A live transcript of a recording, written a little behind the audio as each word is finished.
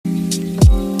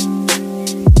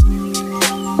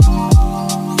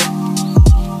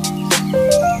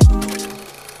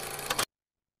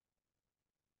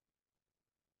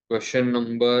Question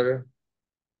number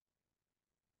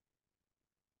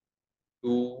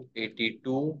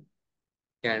 282.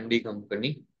 Candy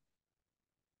Company.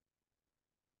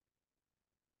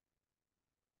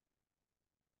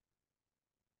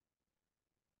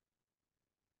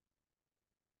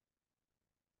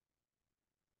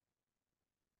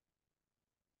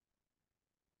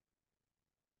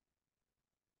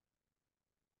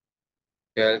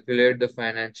 Calculate the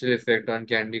financial effect on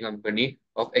Candy Company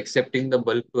of accepting the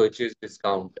bulk purchase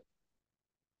discount.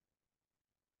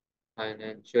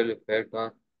 Financial effect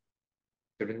on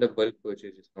accepting the bulk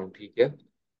purchase discount. ठीक है.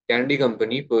 Candy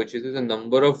Company purchases a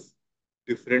number of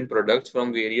different products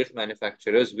from various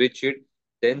manufacturers, which it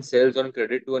then sells on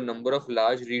credit to a number of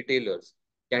large retailers.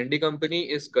 Candy Company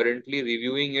is currently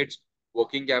reviewing its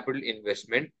working capital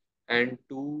investment, and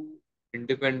two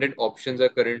independent options are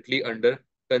currently under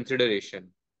consideration.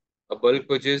 A bulk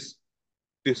purchase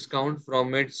discount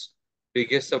from its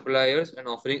biggest suppliers and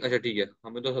offering. अच्छा ठीक है,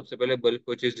 हमें तो सबसे पहले bulk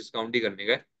purchase discount ही करने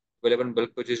का है. पहले अपन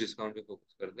बल्क परचेज डिस्काउंट पे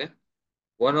फोकस करते हैं.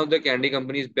 One of the Candy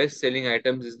Company's best-selling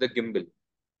items is the gimbal.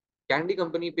 Candy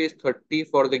Company pays 30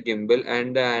 for the gimbal,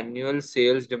 and the annual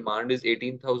sales demand is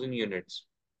 18,000 units.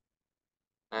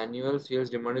 Annual sales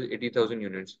demand is 80,000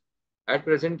 units. At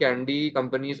present, Candy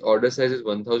Company's order size is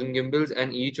 1,000 gimbals,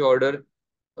 and each order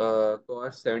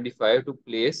costs 75 to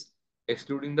place,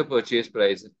 excluding the purchase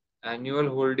price. Annual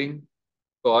holding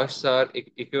costs are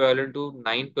equivalent to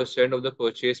 9% of the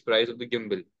purchase price of the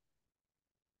gimbal.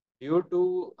 Due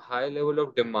to high level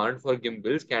of demand for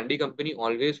gimbals, Candy Company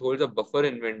always holds a buffer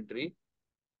inventory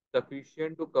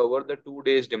sufficient to cover the 2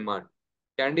 days demand.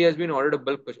 Candy has been ordered a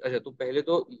bulk. अच्छा, तो पहले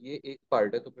तो ये एक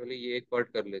part है, तो पहले ये एक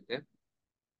पार्ट कर लेते हैं.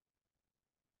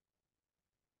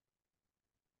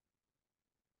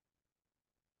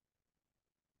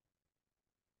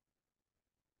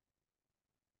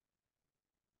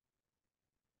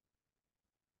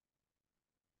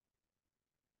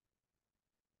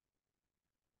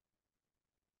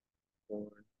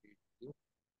 Quantity,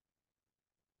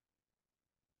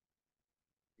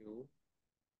 Q,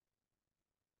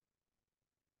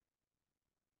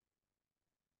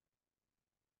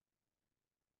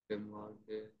 demand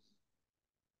is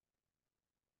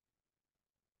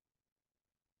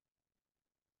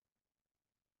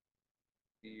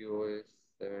CO is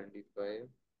 75,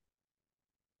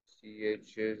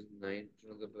 CH is 9%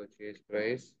 of the purchase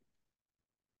price.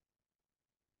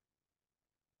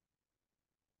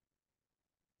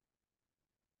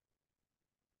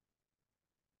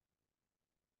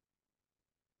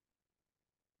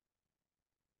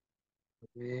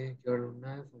 हमें क्या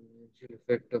ढूंढना है? Financial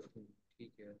effect of.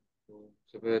 ठीक है, तो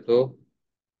सबसे पहले तो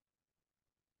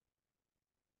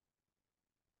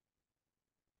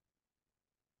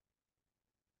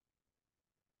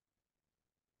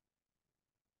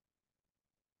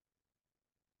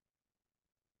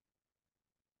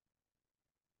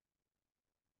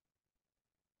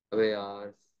अबे यार,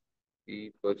 की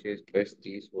परचेज प्राइस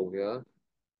 30 हो गया.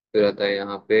 फिर आता है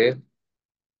यहाँ पे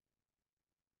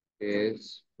पेज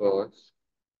कॉस्ट.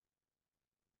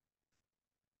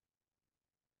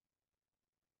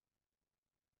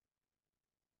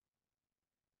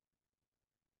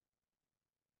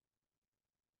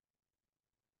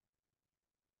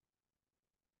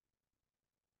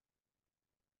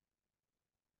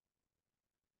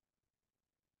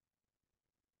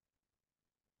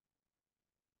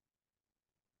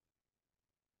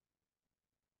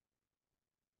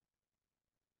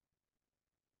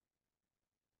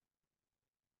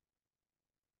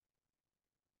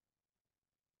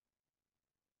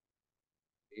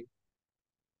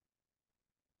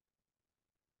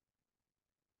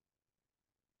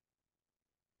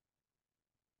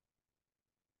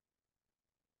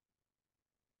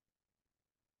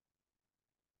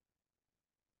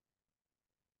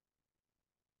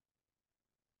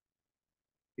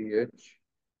 CH.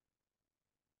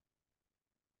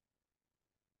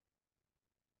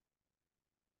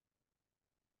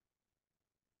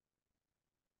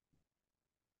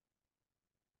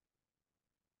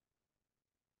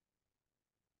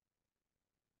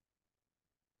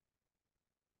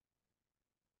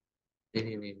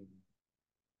 नहीं नहीं नहीं.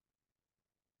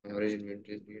 Average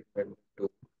inventory 2.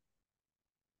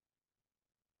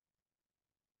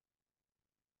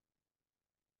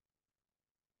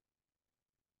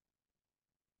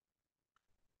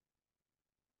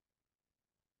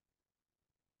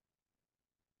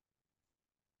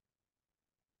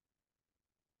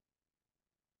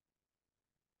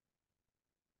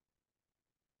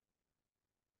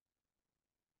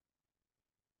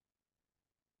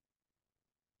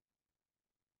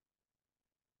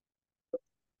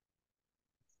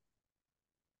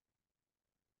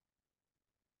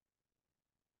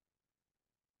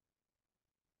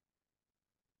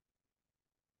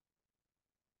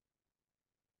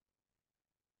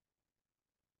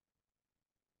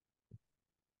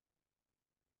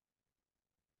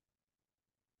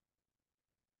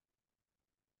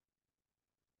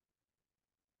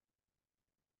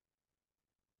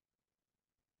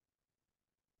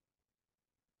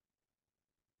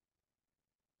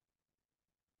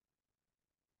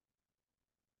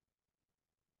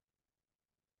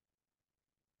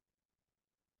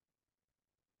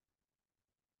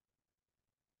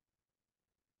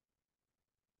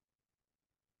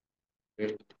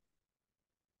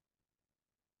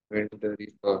 Inventory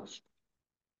cost.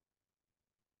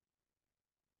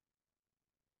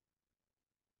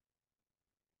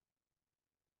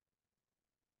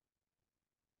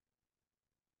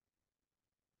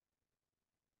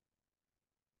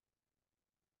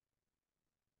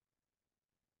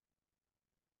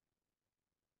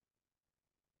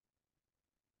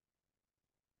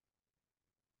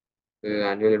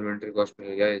 Annual inventory cost मिल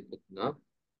गया इतना।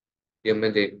 ये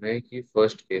हमें देखना है कि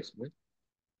फर्स्ट केस में,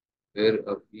 फिर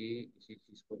अभी इसी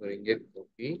चीज को करेंगे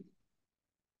copy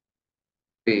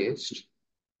paste.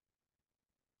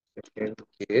 Second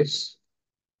case,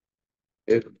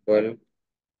 if bulk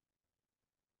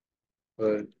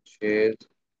purchase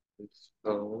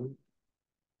discount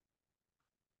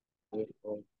is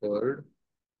offered,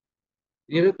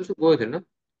 ये तो कुछ वो थे ना,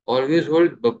 always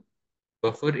hold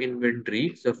buffer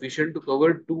inventory sufficient to cover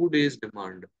 2 days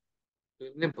demand। तो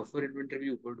इतने बफर इन्वेंटरी भी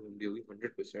ऊपर ढूंढ दी होगी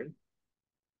 100%।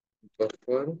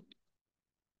 Buffer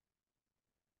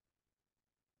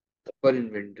buffer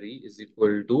inventory is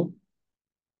equal to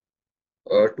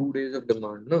 2 days of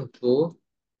demand ना, तो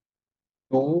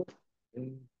टू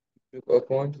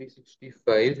अपॉन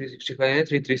 365, 365 है,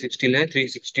 360 लें,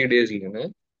 360 डेज लेना है,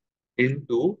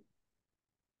 इंटू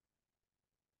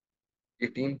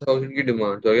 18,000 की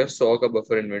डिमांड, तो अगर 100 का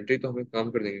बफर इन्वेंट्री, तो हम एक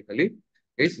काम कर देंगे खाली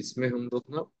इसमें हम लोग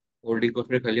ना होल्डिंग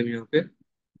कॉस्ट में खाली हम यहाँ पे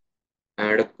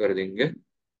ऐड अप कर देंगे।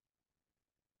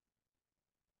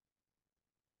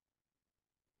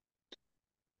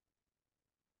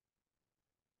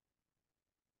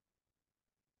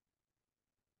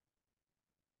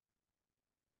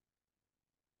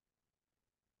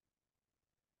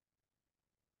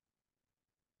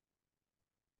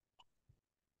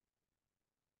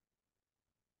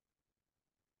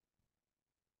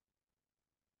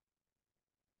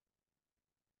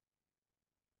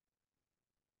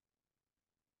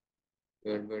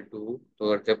 डिवाइड बाई टू, तो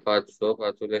करते हैं 500,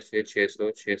 500 जैसे 600,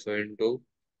 600 इंटू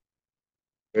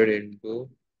 100 इंटू,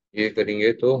 ये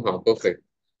करेंगे तो हाँ परफेक्ट,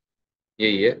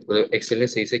 यही है, मतलब एक्सेल ने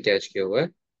सही से कैच किया हुआ है।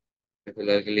 तो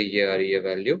फिलहाल के लिए ये आ रही है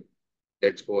value.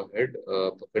 Let's go ahead.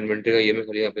 Inventory का ये मैं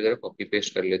खाली यहाँ पे जरा कॉपी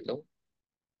पेस्ट कर लेता हूँ।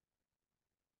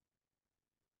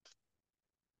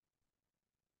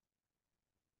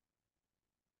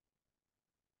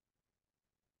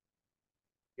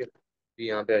 फिर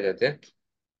यहाँ पे आ जाते हैं।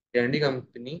 Candy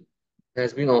company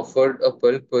has been offered a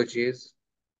bulk purchase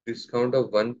discount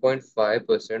of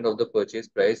 1.5% of the purchase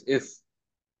price if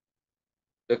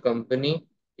the company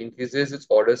increases its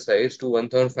order size to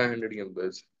 1,500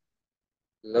 gimbals।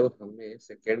 मतलब हमें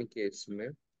सेकेंड केस में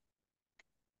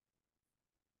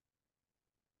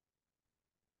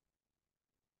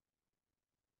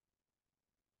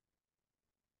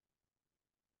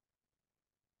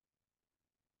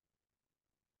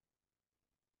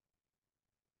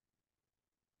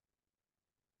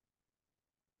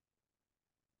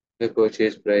the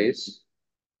purchase price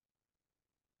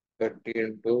 30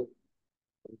 into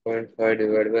 1.5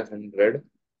 divided by 100,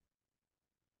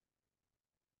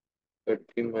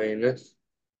 30 minus,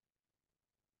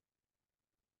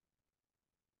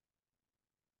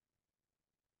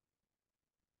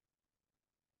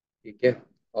 ठीक है,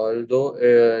 although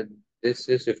this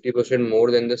is 50%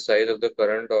 more than the size of the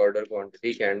current order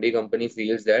quantity, Candy Company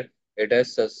feels that it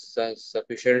has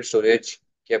sufficient storage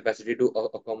capacity to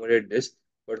accommodate this,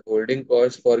 but holding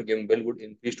costs for gimbal would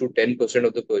increase to 10%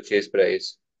 of the purchase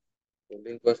price।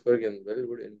 Holding cost per gimbal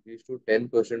would increase to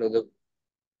 10% of the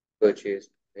purchase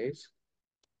price।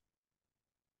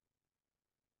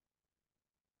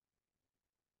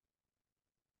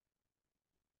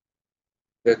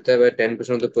 लगता है by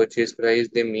 10% of the purchase price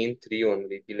they mean three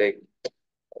only, कि like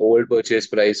old purchase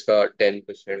price का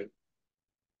 10%,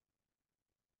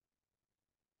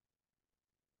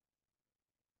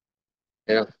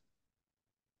 है ना।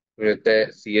 मुझे लगता है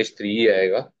CH3 ही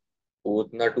आएगा, वो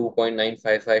उतना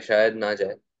 2.955 शायद ना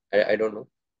जाए, आई डोंट नो,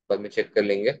 बाद में चेक कर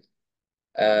लेंगे।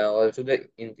 Also the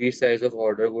increase size of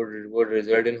order would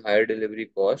result in higher delivery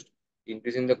cost,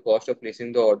 increasing the cost of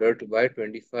placing the order to by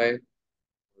 25,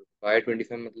 by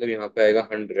 25 मतलब यहाँ पे आएगा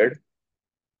 100।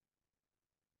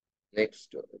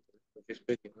 नेक्स्ट इस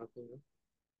पे यहाँ पे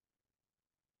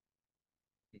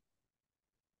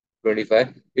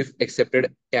 25, if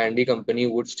accepted Candy Company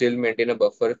would still maintain a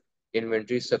buffer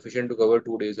inventory sufficient to cover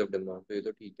 2 days of demand, तो ये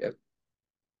तो ठीक है।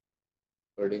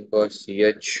 होल्डिंग कॉस्ट सी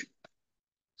एच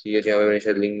यहाँ पे मैंने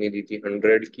शायद लिंक नहीं दी थी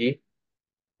 100 की,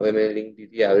 और मैंने लिंक दी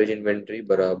थी एवरेज इन्वेंट्री,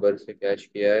 बराबर से कैश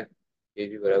किया है, ये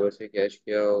भी बराबर से कैश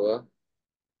किया होगा,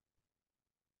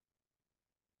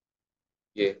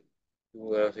 ये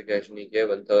बराबर से कैश नहीं किया,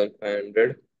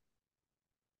 1,500।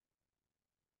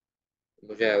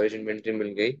 मुझे एवरेज इन्वेंट्री मिल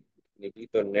गई निकी,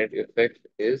 तो net effect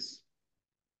is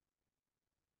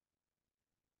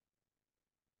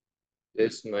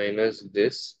this minus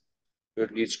this,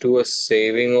 it leads to a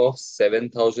saving of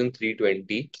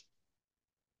 7,320।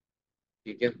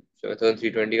 ठीक है,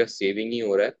 7,320 का सेविंग ही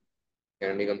हो रहा है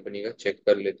कैंडी कंपनी का, चेक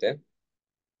कर लेते हैं।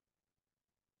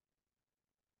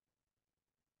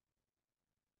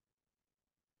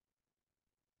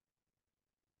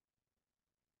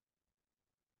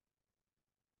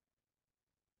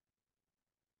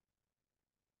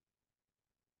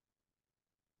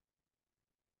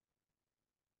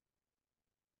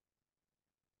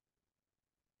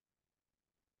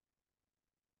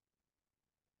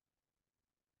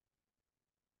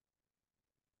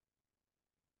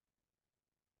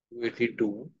 282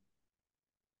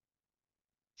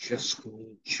 जस्ट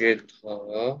नीचे था।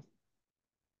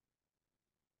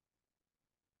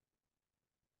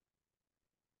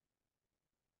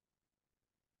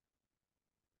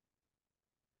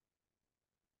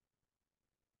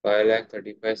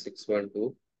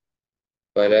 5,35,612,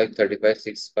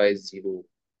 5,35,650।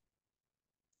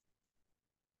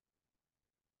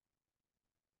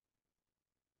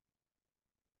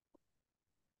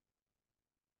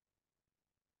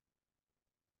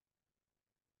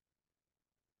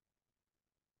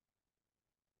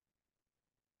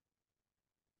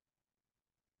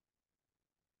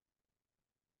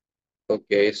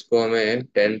 ओके, इसको हमें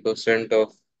 10%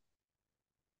 ऑफ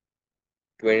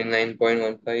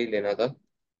 29.15 लेना था,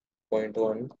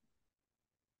 0.1।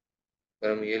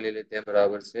 अगर हम ये ले लेते हैं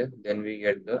बराबर से, then we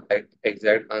get the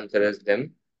exact answer as them,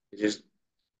 which is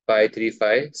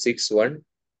 535,611,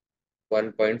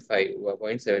 1.5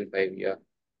 0.75 या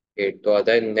 8। तो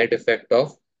आता है नेट इफेक्ट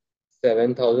ऑफ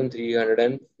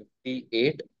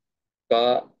 7,358 का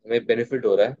हमें बेनिफिट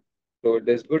हो रहा है। तो it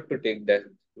is good to take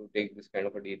this kind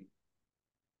of a deal.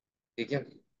 ठीक है,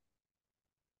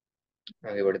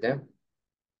 आगे बढ़ते हैं।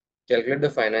 Calculate the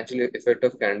financial effect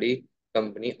of candy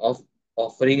company of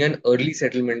offering an early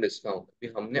settlement discount.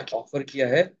 अभी हमने ऑफर किया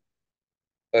है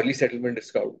early settlement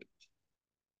discount.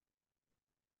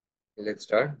 Let's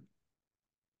start.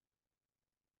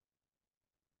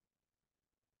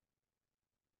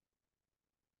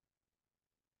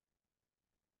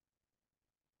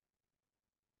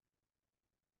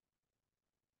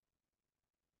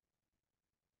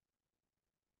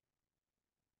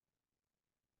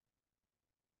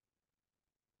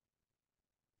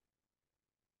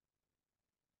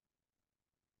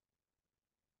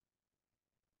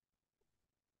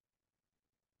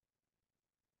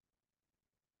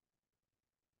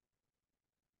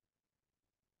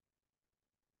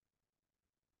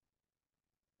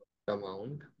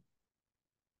 Amount,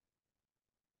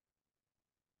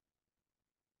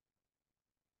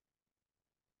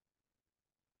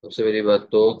 सबसे पहली बात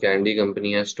तो candy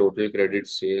company has total credit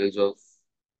sales of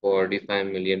 45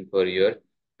 million per year,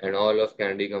 and all of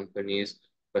Candy company's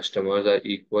customers are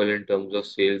equal in terms of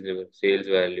sales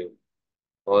value.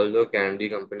 Although Candy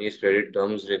company's credit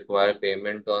terms require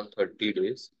payment on 30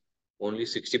 days, only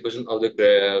 60% of the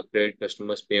credit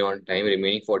customers pay on time.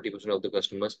 Remaining 40% of the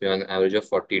customers pay on an average of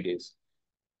 40 days.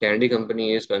 Candy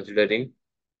company is considering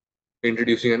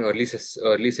introducing an early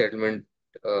settlement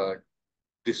uh,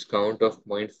 discount of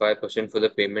 0.5% for the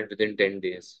payment within 10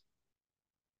 days.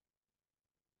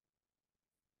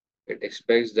 It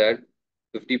expects that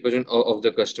 50% of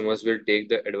the customers will take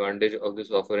the advantage of this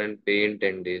offer and pay in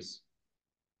 10 days.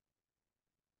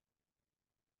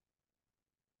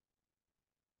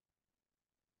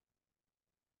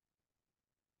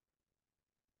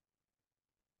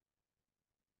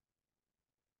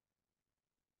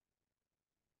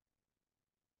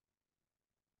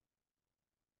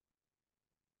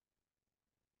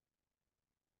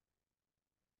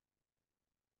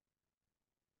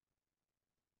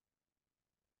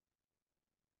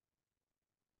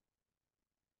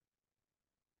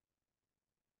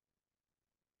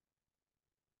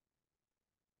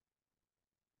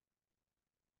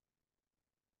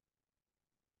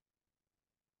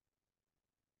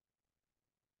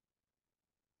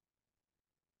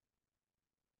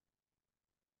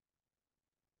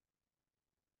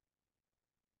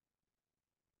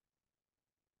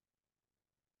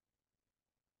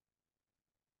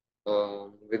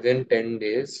 Within 10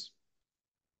 days,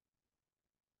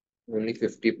 only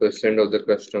 50% of the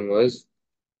customers,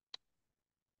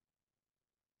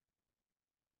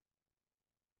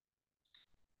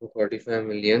 45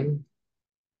 million,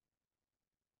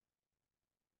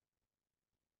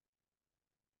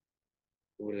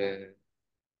 will,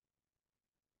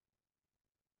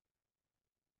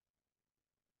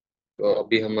 तो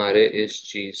अभी हमारे इस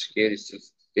चीज के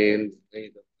cell नहीं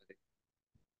कर पा रहे।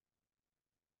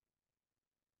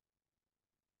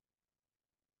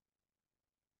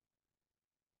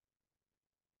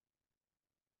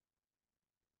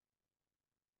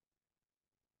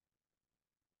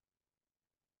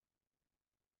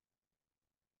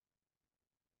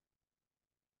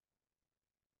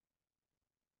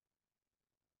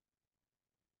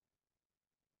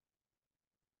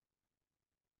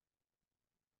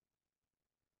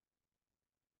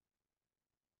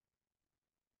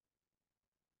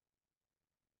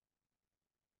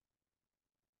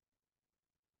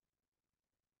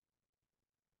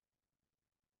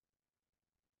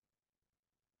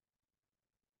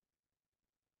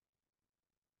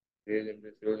 Sales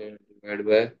into sales divided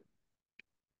by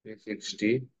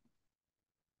 360.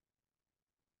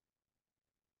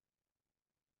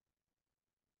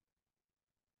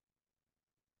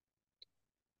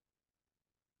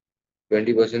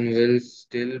 20% will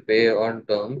still pay on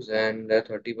terms, and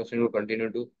 30% will continue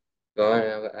to draw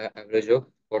an average of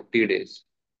 40 days.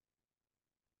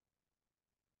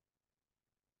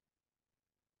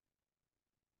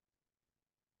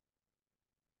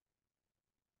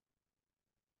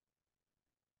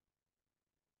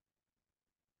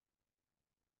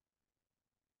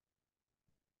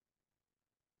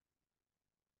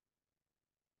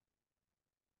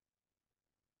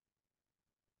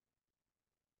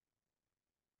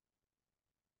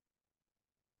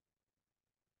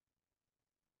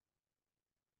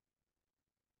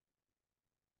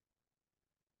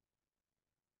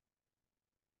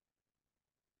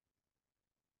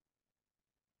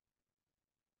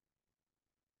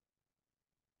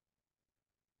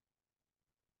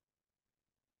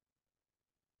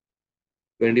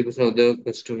 20% of the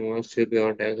customers still pay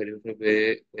on time, 30%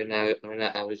 pay on an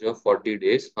average of 40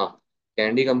 days. हाँ,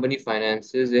 candy company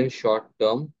finances in short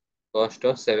term cost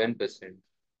of 7%.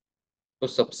 तो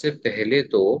सबसे पहले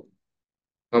तो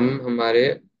हम हमारे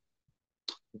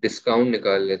discount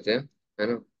निकाल लेते हैं, है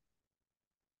ना.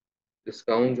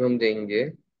 डिस्काउंट जो हम देंगे,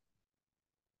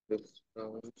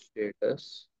 डिस्काउंट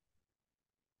स्टेटस,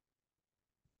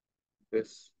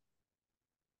 डिस्काउंट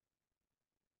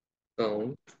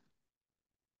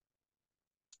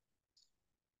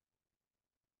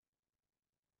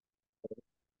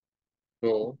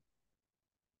नो.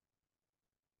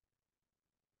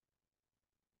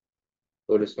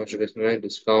 तो डिस्काउंट स्टेटस में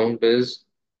डिस्काउंट इज,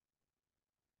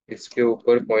 इसके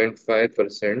ऊपर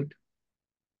 0.5%.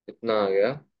 कितना आ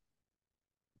गया?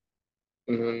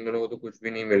 उन दोनों को तो कुछ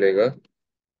भी नहीं मिलेगा.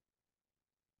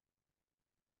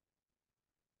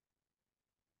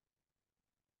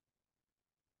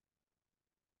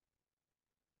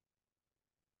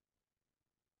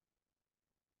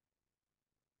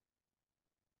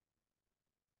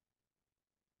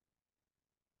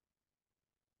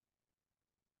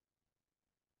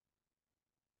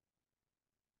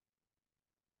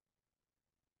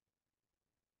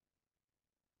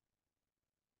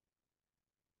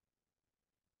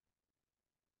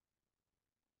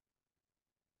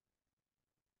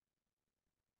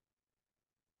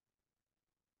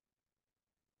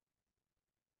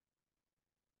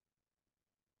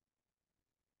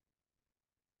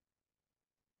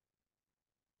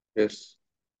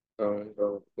 डिस्काउंट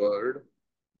ऑफर्ड,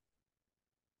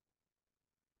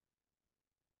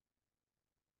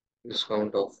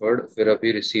 डिस्काउंट ऑफर्ड, फिर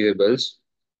अभी रिसीवेबल्स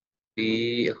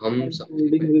भी हम समझे.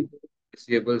 इंक्लूडिंग विद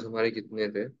रिसीवेबल्स हमारे कितने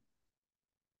थे?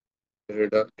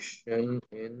 रिडक्शन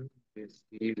इन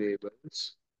रिसीवेबल्स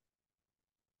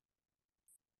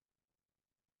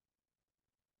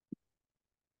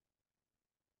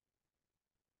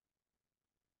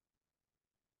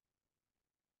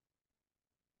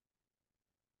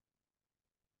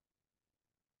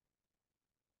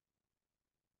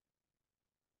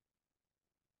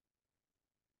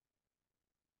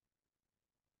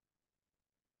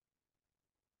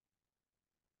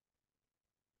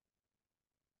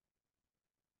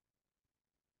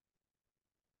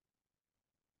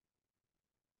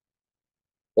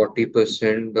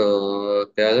 40%,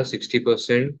 क्या था,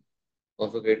 60%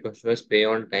 of the credit customers pay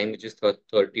on time, which is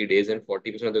 30 days, and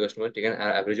 40% of the customers take an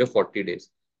average of 40 days.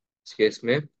 इस केस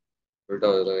में उल्टा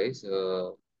हो जाएगा गाइस.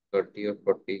 30 और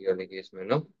 40 वाले केस में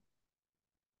ना,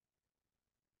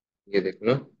 ये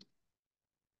देखना.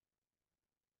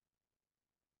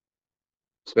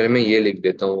 इस पहले मैं ये लिख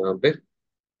देता हूँ यहाँ पे.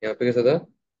 यहाँ पे कैसा था?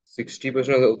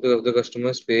 60% of the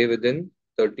customers pay within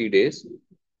 30 days,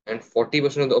 and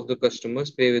 40% of the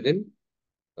customers pay within,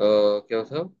 क्या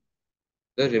था,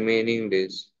 द रिमेनिंग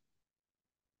डेज.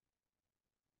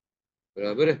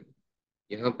 बराबर है.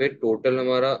 यहाँ पे टोटल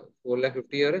हमारा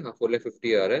 4,50,000 आ रहा है. हाँ,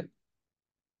 4,50,000 आ रहा है.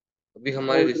 अभी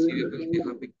हमारे रिसीवेबल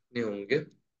यहाँ पे कितने होंगे?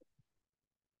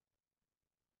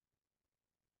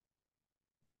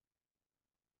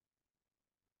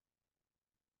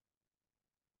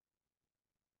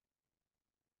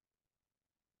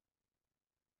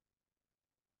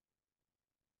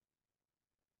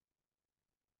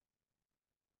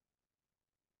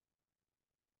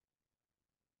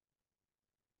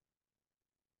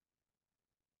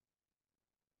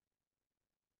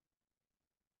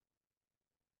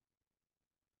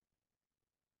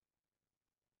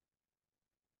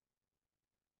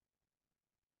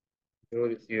 जो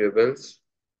रिसीवेबल्स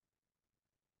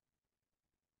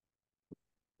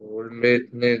ओल्ड में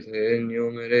इतने थे, न्यू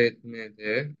मेरे इतने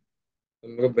थे, तो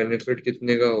मेरे को बेनिफिट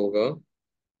कितने का होगा?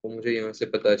 वो मुझे यहाँ से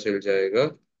पता चल जाएगा।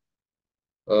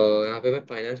 यहाँ पे मैं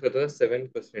फाइनेंस करता था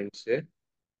 7% से,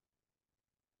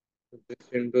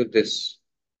 दिस इंटू दिस,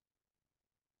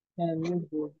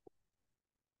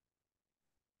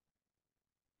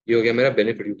 ये हो गया मेरा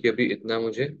बेनिफिट, क्योंकि अभी इतना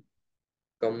मुझे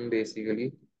कम बेसिकली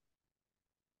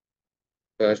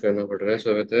चार्ज करना पड़ रहा है।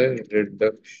 सो कहता है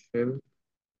reduction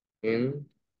in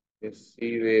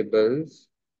receivables,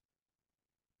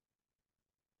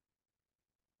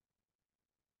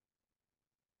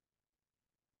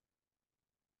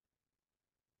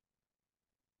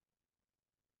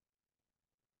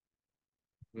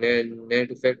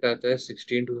 net effect आता है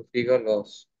 16 to 50 का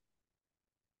लॉस।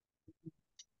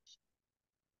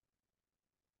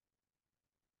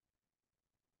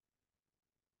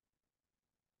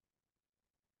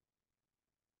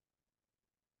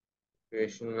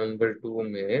 क्वेश्चन नंबर 2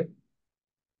 में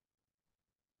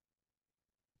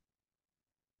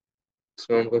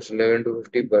डिस्काउंट कॉस्ट 11 to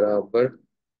 50 बराबर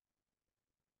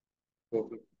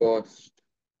टोटल कॉस्ट।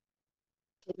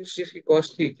 तो इस चीज की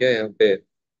कॉस्ट थी क्या यहाँ पे?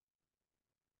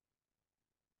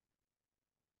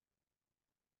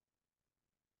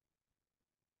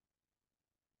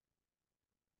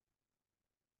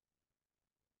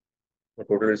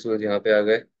 टोटल रिसीवर्स यहाँ पे आ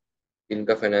गए,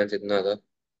 इनका फाइनेंस इतना था।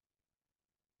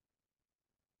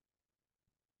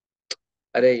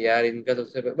 अरे यार इनका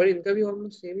सबसे बट इनका भी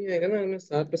ऑलमोस्ट सेम ही आएगा ना। मैं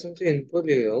 7% से इनको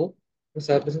ले रहा हूँ, मैं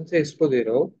 7% से इसको दे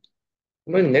रहा हूँ,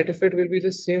 मैं net effect will be the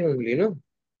same only ना।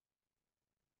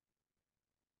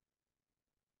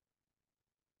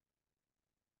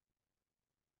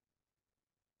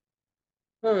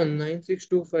 हाँ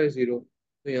 96250,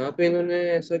 तो यहाँ पे इन्होंने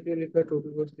ऐसा क्यों लिखा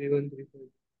total cost 3135?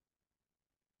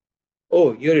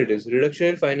 Oh here it is, reduction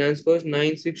in finance cost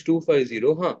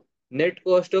 96250, हाँ। Net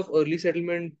cost of early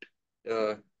settlement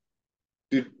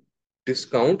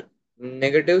discount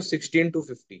 -16 to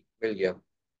 50 मिल गया।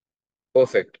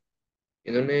 परफेक्ट।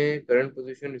 इन्होंने current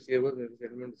position receivable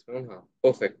settlement discount, हाँ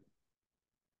परफेक्ट।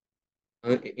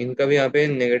 इनका भी यहाँ पे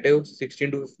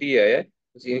 -16 to 50 आया है।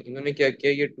 तो इन्होंने क्या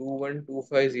किया, ये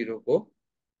 21250 को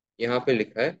यहाँ पे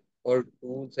लिखा है, और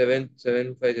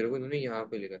 27750 को इन्होंने यहाँ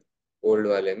पे लिखा है ओल्ड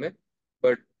वाले में।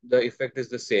 But the effect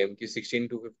is the same, कि 16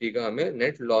 to 50 का हमें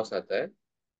नेट लॉस आता है।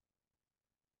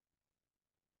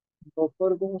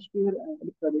 बफर कॉस्ट भी फिर ऐड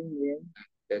करेंगे।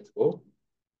 Let's go.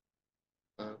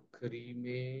 आखिरी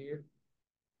में,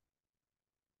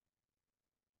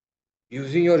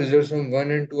 using your results from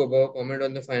 1 and 2 above, comment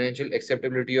on the financial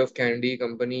acceptability of Candy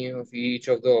company of each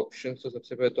of the options। तो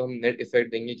सबसे पहले तो हम नेट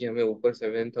इफेक्ट देंगे कि हमें ऊपर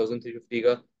 7350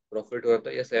 का प्रॉफिट हो रहा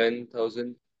था, या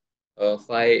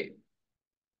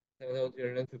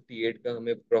 7358 का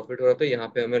हमें प्रॉफिट हो रहा था, यहाँ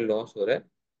पे हमें लॉस हो रहा है।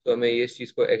 तो हमें ये इस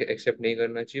चीज को एक्सेप्ट नहीं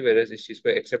करना चाहिए, वेरस इस चीज को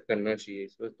एक्सेप्ट करना चाहिए।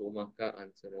 इसमें 2 मार्क का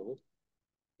आंसर है वो।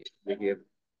 देखिए,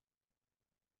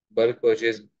 bulk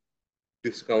purchase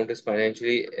discount is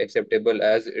financially acceptable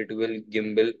as it will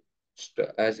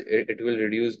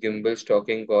reduce gimbal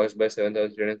stocking cost by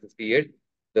 7358।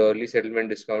 The early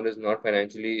settlement discount is not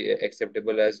financially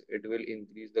acceptable as it will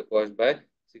increase the cost by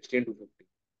 16 to 50।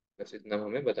 बस इतना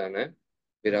हमें बताना है,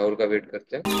 फिर राहुल का वेट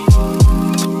करते हैं।